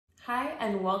Hi,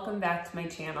 and welcome back to my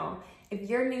channel. If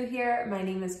you're new here, my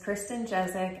name is Kristen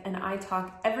Jezik, and I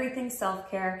talk everything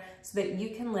self-care so that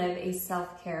you can live a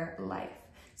self-care life.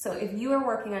 So if you are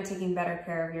working on taking better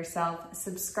care of yourself,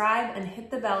 subscribe and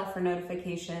hit the bell for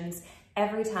notifications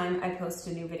every time I post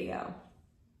a new video.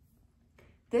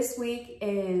 This week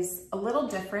is a little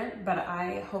different, but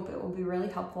I hope it will be really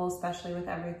helpful, especially with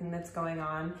everything that's going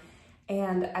on.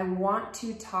 And I want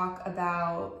to talk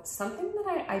about something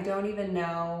that I don't even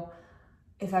know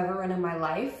if everyone in my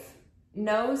life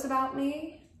knows about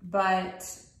me, but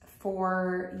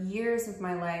for years of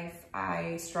my life,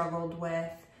 I struggled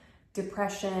with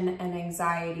depression and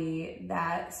anxiety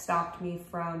that stopped me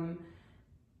from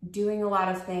doing a lot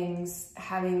of things,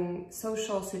 having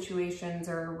social situations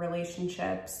or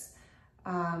relationships,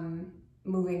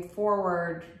 moving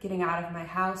forward, getting out of my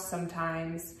house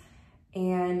sometimes.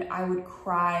 And I would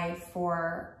cry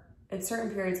for, at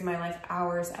certain periods of my life,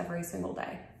 hours every single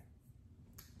day.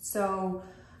 So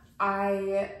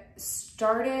I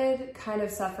started kind of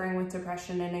suffering with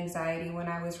depression and anxiety when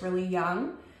I was really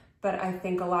young, but I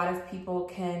think a lot of people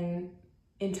can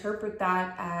interpret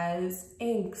that as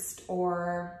angst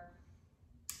or,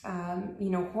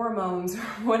 hormones or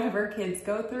whatever kids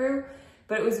go through.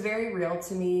 But it was very real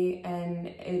to me, and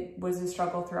it was a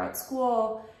struggle throughout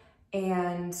school.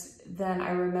 And then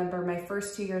I remember my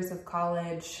first 2 years of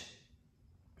college,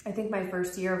 I think my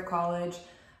first year of college,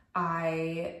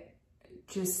 I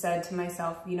just said to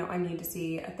myself, I need to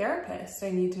see a therapist.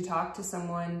 I need to talk to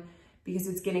someone because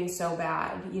it's getting so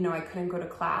bad. I couldn't go to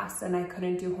class and I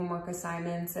couldn't do homework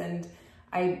assignments and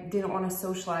I didn't want to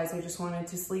socialize. I just wanted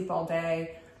to sleep all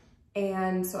day.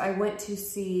 And so I went to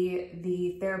see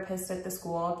the therapist at the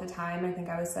school at the time. I think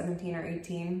I was 17 or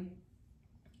 18.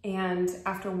 And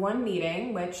after one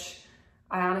meeting, which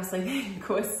I honestly think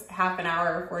was half an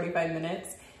hour or 45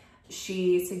 minutes,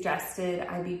 she suggested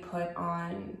I be put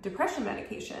on depression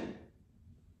medication,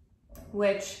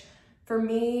 which for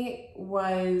me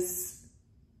was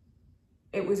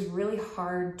really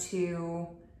hard to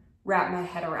wrap my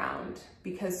head around,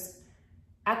 because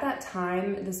at that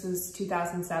time, this was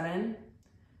 2007,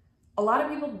 a lot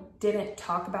of people didn't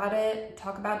talk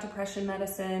about depression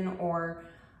medicine or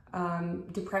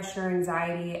depression or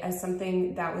anxiety as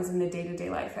something that was in the day-to-day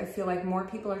life. I feel like more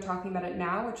people are talking about it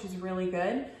now, which is really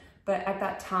good. But at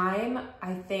that time,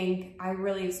 I think I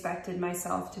really expected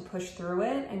myself to push through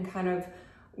it and kind of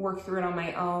work through it on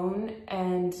my own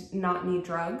and not need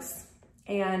drugs.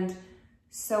 And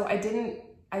so I didn't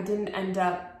end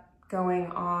up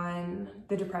going on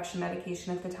the depression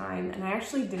medication at the time. And I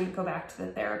actually didn't go back to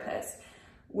the therapist,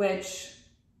 which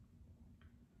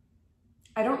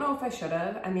I don't know if I should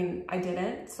have. I mean, I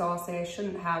didn't, so I'll say I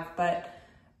shouldn't have, but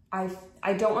I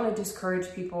don't want to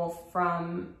discourage people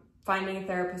from finding a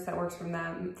therapist that works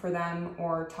for them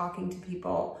or talking to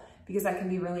people, because that can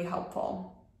be really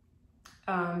helpful.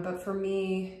 But for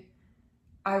me,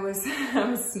 I was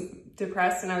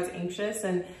depressed and I was anxious,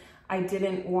 and I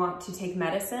didn't want to take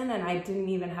medicine, and I didn't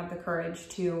even have the courage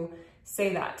to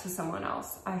say that to someone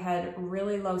else. I had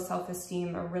really low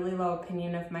self-esteem, a really low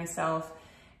opinion of myself,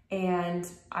 and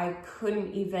I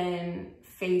couldn't even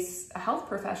face a health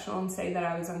professional and say that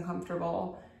I was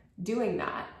uncomfortable doing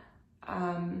that.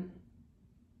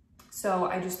 So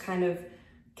I just kind of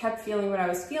kept feeling what I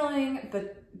was feeling,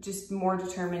 but just more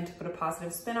determined to put a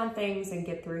positive spin on things and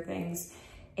get through things.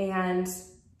 And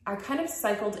I kind of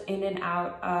cycled in and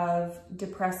out of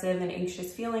depressive and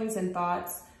anxious feelings and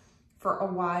thoughts for a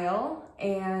while,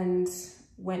 and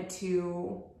went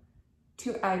to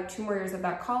two more years of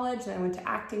that college. And I went to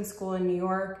acting school in New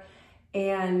York,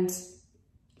 and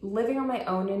living on my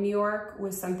own in New York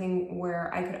was something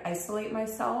where I could isolate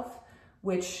myself,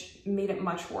 which made it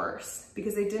much worse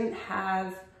because I didn't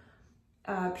have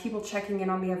people checking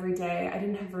in on me every day. I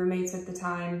didn't have roommates at the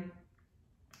time.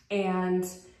 And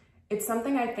it's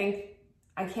something I think,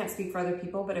 I can't speak for other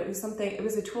people, but it was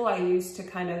a tool I used to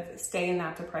kind of stay in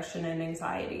that depression and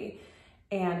anxiety.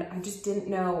 And I just didn't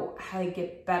know how to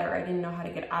get better. I didn't know how to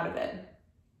get out of it.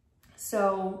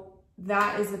 So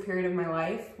that is the period of my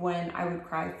life when I would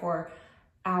cry for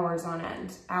hours on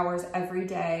end, hours every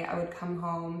day. I would come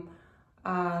home,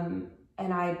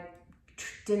 and I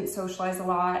didn't socialize a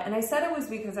lot. And I said it was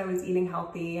because I was eating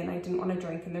healthy and I didn't want to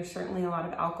drink. And there's certainly a lot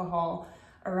of alcohol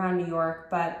around New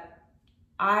York, but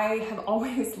I have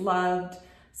always loved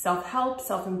self-help,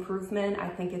 self-improvement. I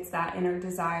think it's that inner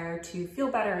desire to feel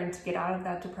better and to get out of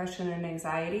that depression and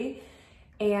anxiety.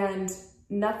 And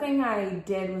nothing I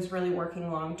did was really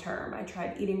working long-term. I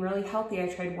tried eating really healthy. I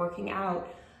tried working out,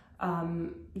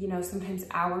 sometimes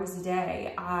hours a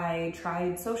day. I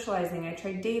tried socializing. I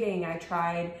tried dating. I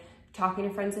tried talking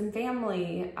to friends and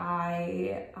family.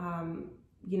 I,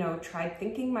 tried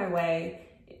thinking my way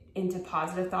into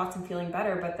positive thoughts and feeling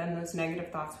better, but then those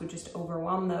negative thoughts would just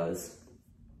overwhelm those.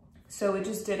 So it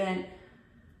just didn't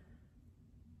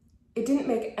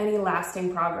make any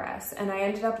lasting progress. And I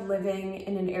ended up living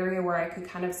in an area where I could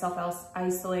kind of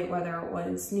self-isolate, whether it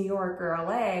was New York or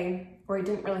LA, where I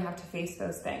didn't really have to face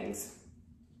those things.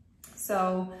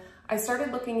 So I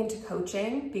started looking into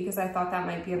coaching because I thought that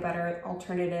might be a better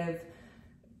alternative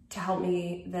to help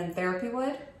me than therapy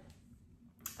would,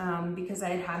 because I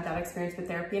had had that experience with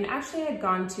therapy. And actually I had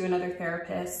gone to another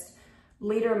therapist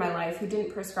later in my life who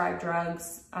didn't prescribe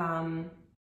drugs.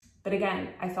 But again,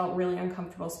 I felt really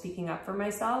uncomfortable speaking up for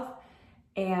myself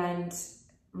and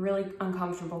really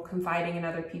uncomfortable confiding in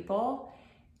other people.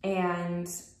 And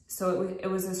so it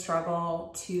was a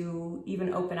struggle to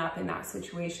even open up in that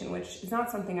situation, which is not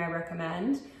something I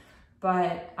recommend,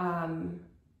 but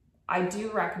I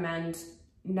do recommend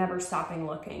never stopping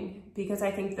looking, because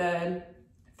I think the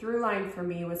through line for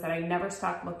me was that I never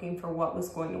stopped looking for what was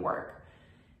going to work.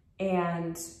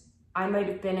 And I might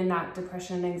have been in that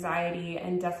depression and anxiety,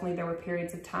 and definitely there were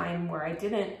periods of time where I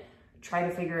didn't try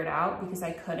to figure it out because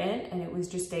I couldn't, and it was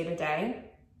just day to day.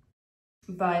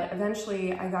 But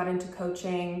eventually I got into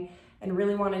coaching and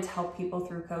really wanted to help people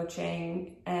through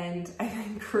coaching, and I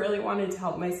think really wanted to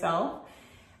help myself.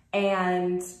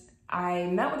 And I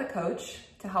met with a coach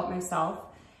to help myself.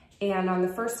 And on the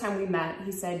first time we met,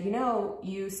 he said,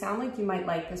 you sound like you might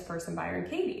like this person, Byron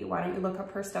Katie. Why don't you look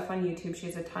up her stuff on YouTube? She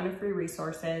has a ton of free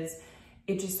resources.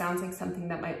 It just sounds like something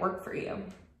that might work for you.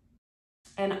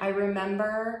 And I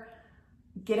remember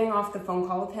getting off the phone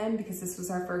call with him, because this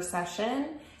was our first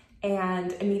session,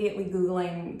 and immediately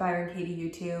Googling Byron Katie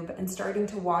YouTube and starting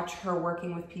to watch her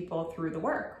working with people through the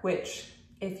work, which,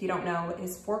 if you don't know,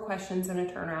 is 4 questions and a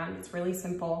turnaround. It's really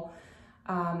simple.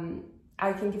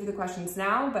 I can give you the questions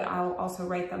now, but I'll also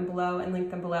write them below and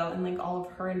link them below and link all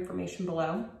of her information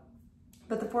below.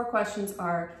 But the 4 questions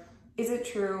are: is it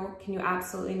true? Can you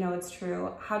absolutely know it's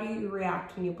true? How do you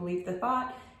react when you believe the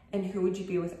thought? And who would you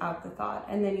be without the thought?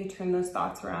 And then you turn those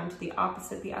thoughts around to the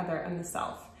opposite, the other, and the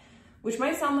self, which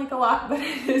might sound like a lot, but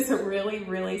it is a really,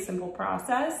 really simple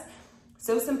process.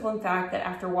 So simple, in fact, that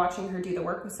after watching her do the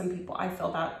work with some people, I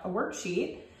filled out a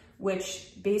worksheet,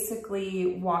 which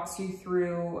basically walks you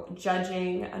through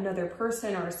judging another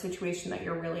person or a situation that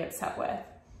you're really upset with.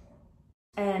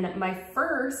 And my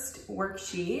first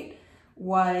worksheet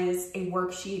was a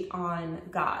worksheet on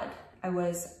God. I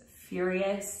was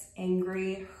furious,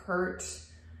 angry, hurt,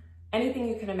 anything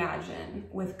you can imagine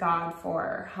with God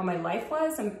for how my life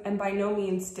was. And by no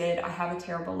means did I have a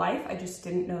terrible life. I just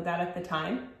didn't know that at the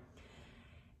time.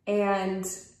 And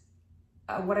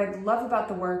what I love about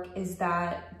the work is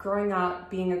that growing up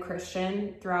being a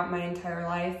Christian throughout my entire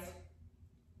life,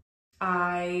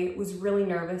 I was really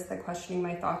nervous that questioning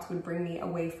my thoughts would bring me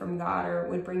away from God, or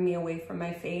would bring me away from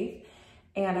my faith.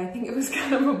 And I think it was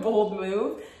kind of a bold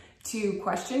move to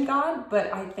question God,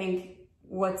 but I think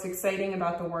what's exciting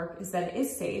about the work is that it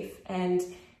is safe, and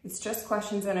it's just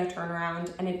questions and a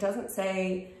turnaround, and it doesn't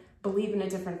say believe in a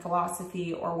different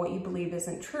philosophy or what you believe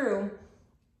isn't true.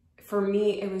 For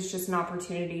me, it was just an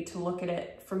opportunity to look at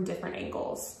it from different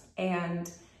angles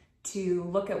and to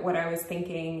look at what I was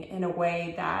thinking in a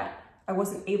way that I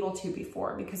wasn't able to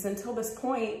before, because until this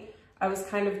point, I was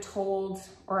kind of told,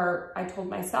 or I told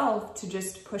myself, to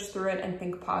just push through it and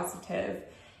think positive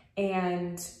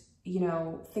and,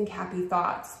 think happy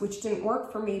thoughts, which didn't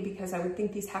work for me, because I would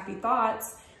think these happy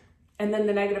thoughts and then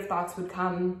the negative thoughts would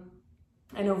come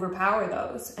and overpower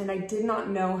those. And I did not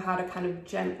know how to kind of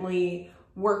gently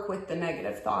work with the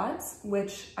negative thoughts,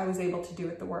 which I was able to do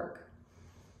with the work.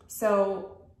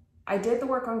 So I did the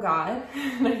work on God,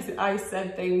 and I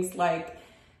said things like,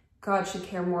 God should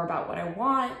care more about what I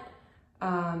want.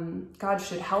 God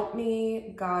should help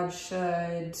me. God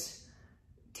should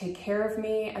take care of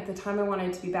me. At the time I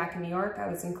wanted to be back in New York. I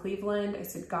was in Cleveland. I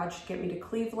said, God should get me to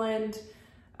Cleveland.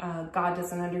 God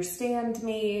doesn't understand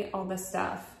me, all this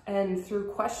stuff. And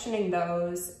through questioning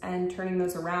those and turning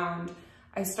those around,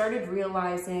 I started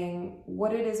realizing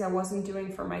what it is I wasn't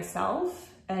doing for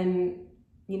myself, and,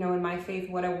 in my faith,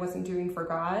 what I wasn't doing for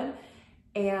God.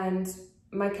 And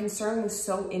my concern was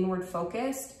so inward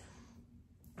focused.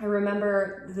 I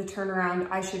remember the turnaround,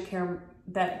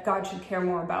 that God should care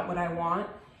more about what I want.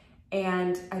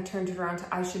 And I turned it around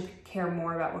to I should care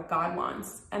more about what God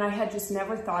wants. And I had just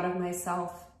never thought of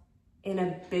myself in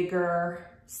a bigger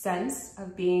sense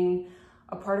of being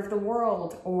a part of the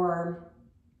world or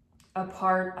a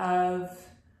part of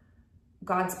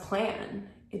God's plan.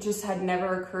 It just had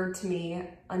never occurred to me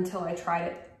until I tried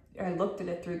it. I looked at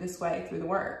it through this way, through the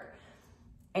work.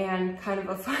 And kind of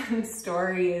a fun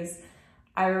story is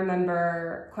I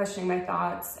remember questioning my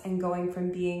thoughts and going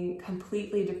from being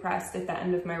completely depressed at the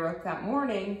end of my work that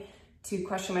morning to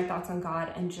question my thoughts on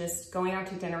God and just going out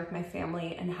to dinner with my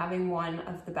family and having one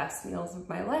of the best meals of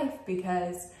my life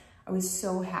because I was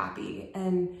so happy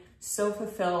and so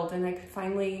fulfilled, and I could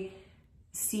finally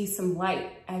see some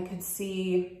light. I could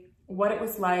see what it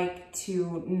was like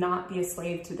to not be a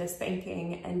slave to this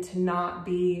thinking and to not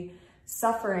be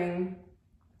suffering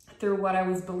through what I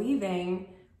was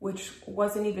believing, which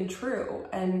wasn't even true.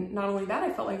 And not only that,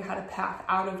 I felt like I had a path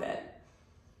out of it.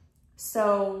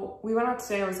 So we went out to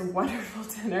dinner. It was a wonderful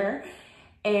dinner,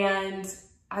 and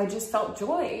I just felt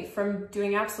joy from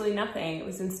doing absolutely nothing. It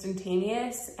was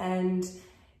instantaneous, and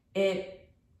it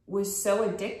was so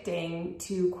addicting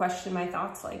to question my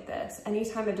thoughts like this.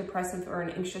 Anytime a depressive or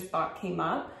an anxious thought came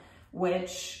up,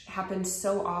 which happened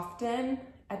so often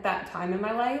at that time in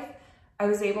my life, I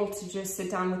was able to just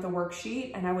sit down with a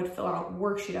worksheet and I would fill out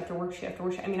worksheet after worksheet after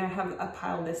worksheet. I mean, I have a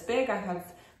pile this big. I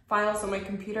have files on my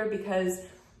computer because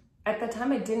at the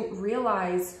time I didn't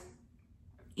realize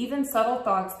even subtle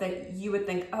thoughts that you would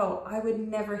think, oh, I would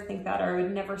never think that, or I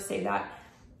would never say that.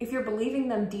 If you're believing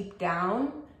them deep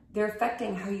down, they're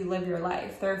affecting how you live your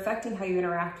life. They're affecting how you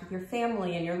interact with your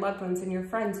family and your loved ones and your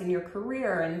friends and your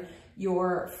career and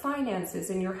your finances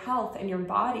and your health and your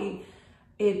body.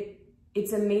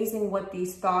 It's amazing what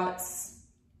these thoughts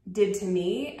did to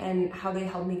me and how they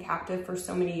held me captive for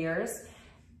so many years.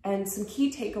 And some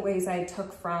key takeaways I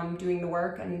took from doing the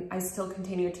work, and I still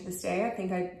continue to this day. I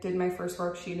think I did my first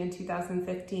worksheet in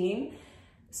 2015,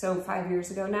 so 5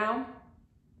 years ago now,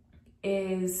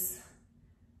 is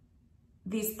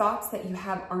these thoughts that you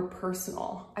have aren't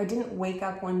personal. I didn't wake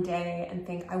up one day and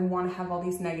think, I want to have all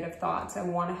these negative thoughts. I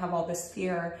want to have all this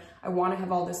fear. I want to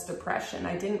have all this depression.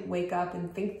 I didn't wake up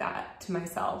and think that to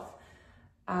myself.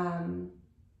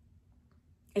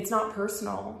 It's not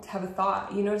personal to have a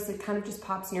thought. You notice it kind of just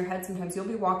pops in your head sometimes. You'll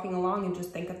be walking along and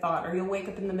just think a thought, or you'll wake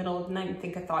up in the middle of the night and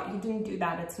think a thought. You didn't do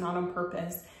that. It's not on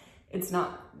purpose. It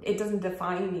doesn't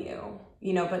define you,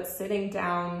 but sitting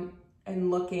down and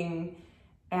looking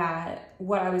at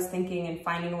what I was thinking and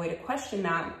finding a way to question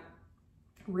that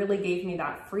really gave me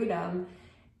that freedom.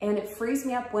 And it frees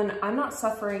me up when I'm not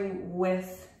suffering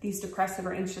with these depressive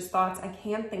or anxious thoughts. I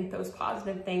can think those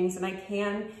positive things, and I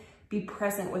can be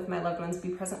present with my loved ones, be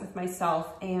present with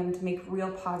myself, and make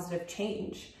real positive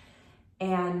change.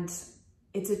 And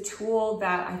it's a tool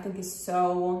that I think is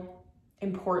so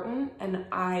important, and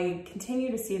I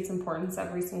continue to see its importance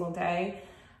every single day.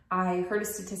 I heard a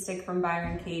statistic from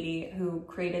Byron Katie, who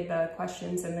created the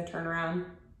questions and the turnaround,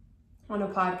 on a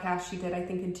podcast she did, I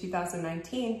think in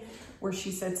 2019, where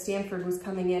she said Stanford was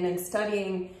coming in and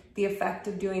studying the effect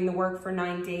of doing the work for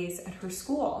 9 days at her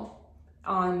school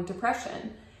on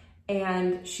depression.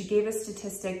 And she gave a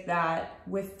statistic that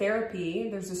with therapy,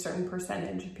 there's a certain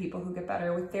percentage of people who get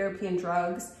better. With therapy and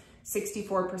drugs,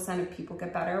 64% of people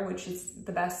get better, which is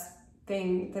the best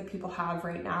thing that people have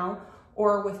right now.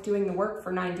 Or with doing the work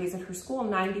for 9 days at her school,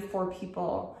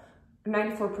 94%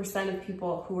 of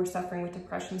people who were suffering with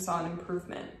depression saw an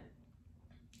improvement.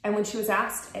 And when she was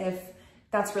asked if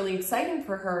that's really exciting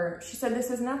for her, she said, this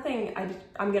is nothing,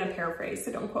 I'm gonna paraphrase,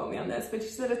 so don't quote me on this, but she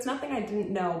said, it's nothing I didn't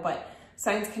know, but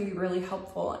science can be really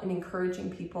helpful in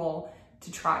encouraging people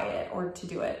to try it or to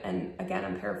do it. And again,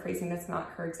 I'm paraphrasing, that's not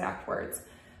her exact words,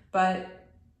 but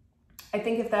I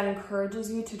think if that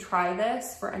encourages you to try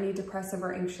this for any depressive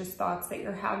or anxious thoughts that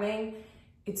you're having,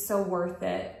 it's so worth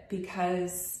it.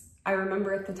 Because I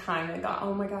remember at the time I thought,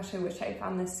 oh my gosh, I wish I had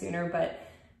found this sooner. But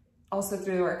also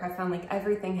through the work, I found like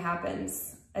everything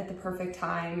happens at the perfect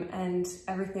time and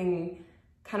everything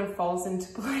kind of falls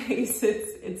into place.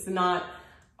 It's not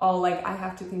all like I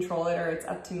have to control it or it's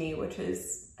up to me, which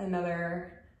is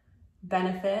another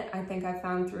benefit I think I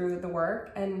found through the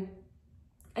work. And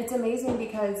it's amazing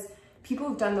because people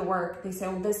who've done the work, they say,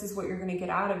 well, this is what you're gonna get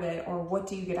out of it, or what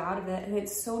do you get out of it? And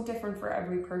it's so different for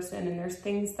every person. And there's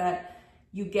things that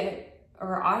you get,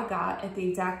 or I got at the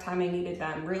exact time I needed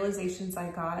them, realizations I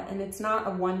got. And it's not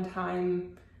a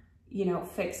one-time,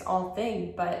 fix all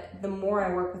thing, but the more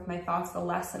I work with my thoughts, the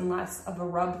less and less of a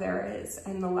rub there is,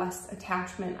 and the less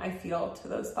attachment I feel to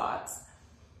those thoughts.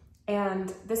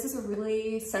 And this is a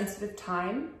really sensitive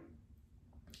time.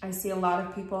 I see a lot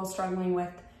of people struggling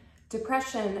with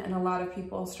depression and a lot of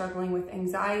people struggling with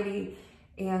anxiety.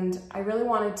 And I really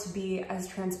wanted to be as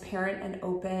transparent and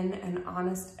open and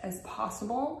honest as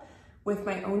possible with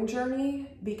my own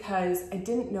journey, because I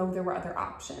didn't know there were other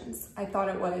options. I thought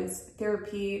it was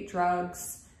therapy,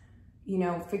 drugs,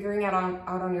 figuring it out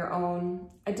on your own.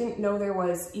 I didn't know there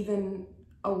was even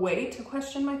a way to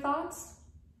question my thoughts.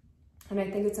 And I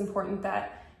think it's important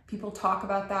that people talk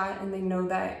about that and they know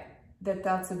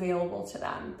that's available to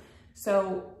them.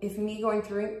 So if me going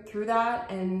through that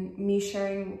and me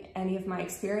sharing any of my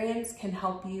experience can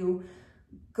help you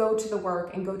go to the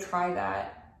work and go try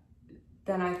that,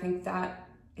 then I think that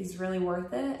is really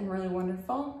worth it and really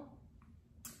wonderful.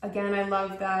 Again, I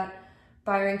love that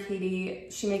Byron Katie,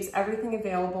 she makes everything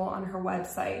available on her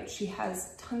website. She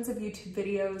has tons of YouTube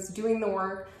videos doing the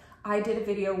work. I did a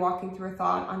video walking through a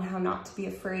thought on how not to be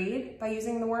afraid by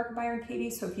using the Work of Byron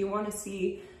Katie. So if you want to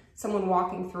see someone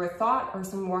walking through a thought or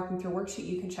someone walking through a worksheet,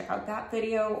 you can check out that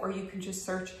video, or you can just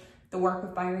search the Work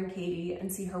of Byron Katie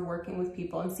and see her working with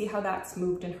people and see how that's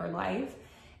moved in her life.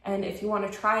 And if you want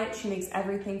to try it, she makes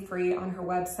everything free on her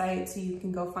website. So you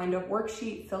can go find a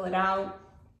worksheet, fill it out.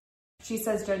 She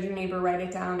says, judge your neighbor, write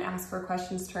it down, ask for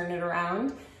questions, turn it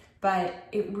around. But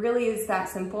it really is that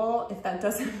simple. If that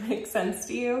doesn't make sense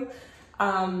to you,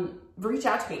 reach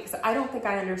out to me, because I don't think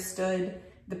I understood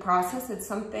the process. It's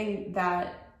something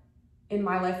that in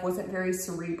my life wasn't very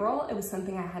cerebral. It was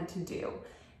something I had to do.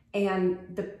 And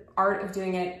the art of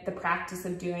doing it, the practice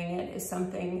of doing it, is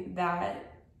something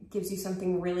that gives you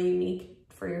something really unique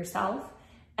for yourself.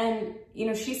 And, you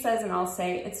know, she says, and I'll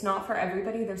say, it's not for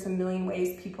everybody. There's a million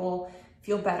ways people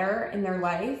feel better in their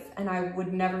life. And I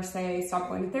would never say stop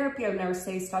going to therapy. I would never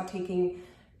say stop taking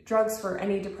drugs for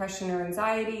any depression or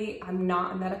anxiety. I'm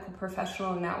not a medical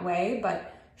professional in that way,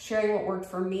 but sharing what worked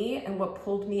for me and what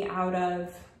pulled me out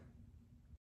of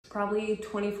probably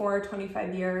 24 or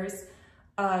 25 years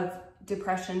of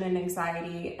depression and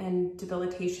anxiety and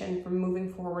debilitation from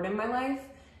moving forward in my life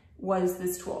was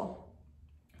this tool.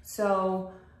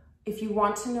 So if you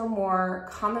want to know more,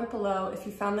 comment below. If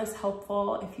you found this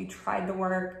helpful, if you tried the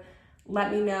work,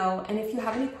 let me know. And if you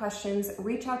have any questions,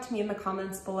 reach out to me in the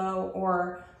comments below,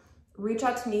 or reach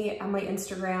out to me on my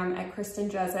Instagram at Kristen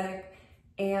Jezik,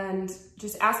 and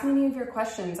just ask me any of your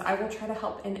questions. I will try to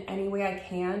help in any way I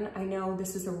can. I know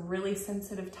this is a really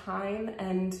sensitive time,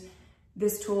 and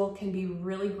this tool can be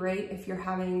really great if you're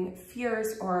having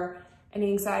fears or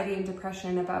any anxiety and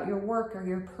depression about your work or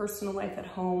your personal life at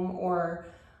home, or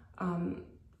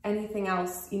anything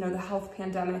else, you know, the health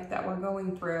pandemic that we're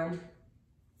going through.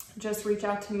 Just reach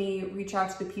out to me, reach out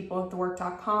to the people at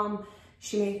thework.com.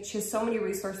 She has so many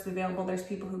resources available. There's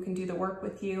people who can do the work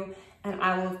with you, and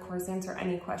I will of course answer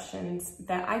any questions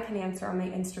that I can answer on my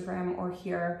Instagram or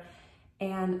here.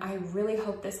 And I really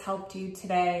hope this helped you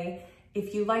today.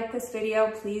 If you like this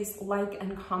video, please like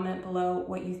and comment below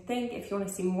what you think. If you want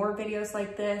to see more videos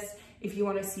like this, if you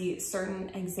want to see certain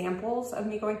examples of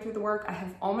me going through the work, I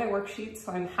have all my worksheets,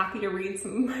 so I'm happy to read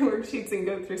some of my worksheets and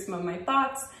go through some of my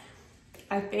thoughts.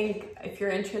 I think if you're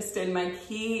interested, my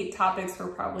key topics were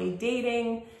probably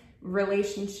dating,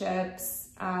 relationships,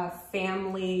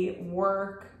 family,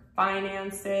 work,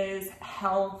 finances,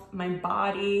 health, my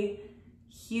body,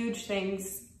 huge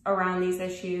things around these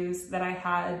issues that I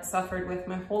had suffered with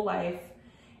my whole life.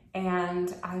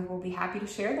 And I will be happy to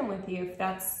share them with you if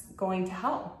that's going to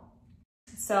help.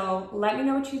 So let me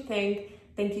know what you think.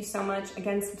 Thank you so much.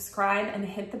 Again, subscribe and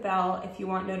hit the bell if you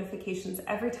want notifications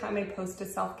every time I post a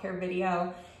self-care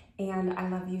video. And I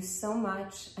love you so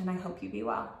much, and I hope you be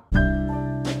well.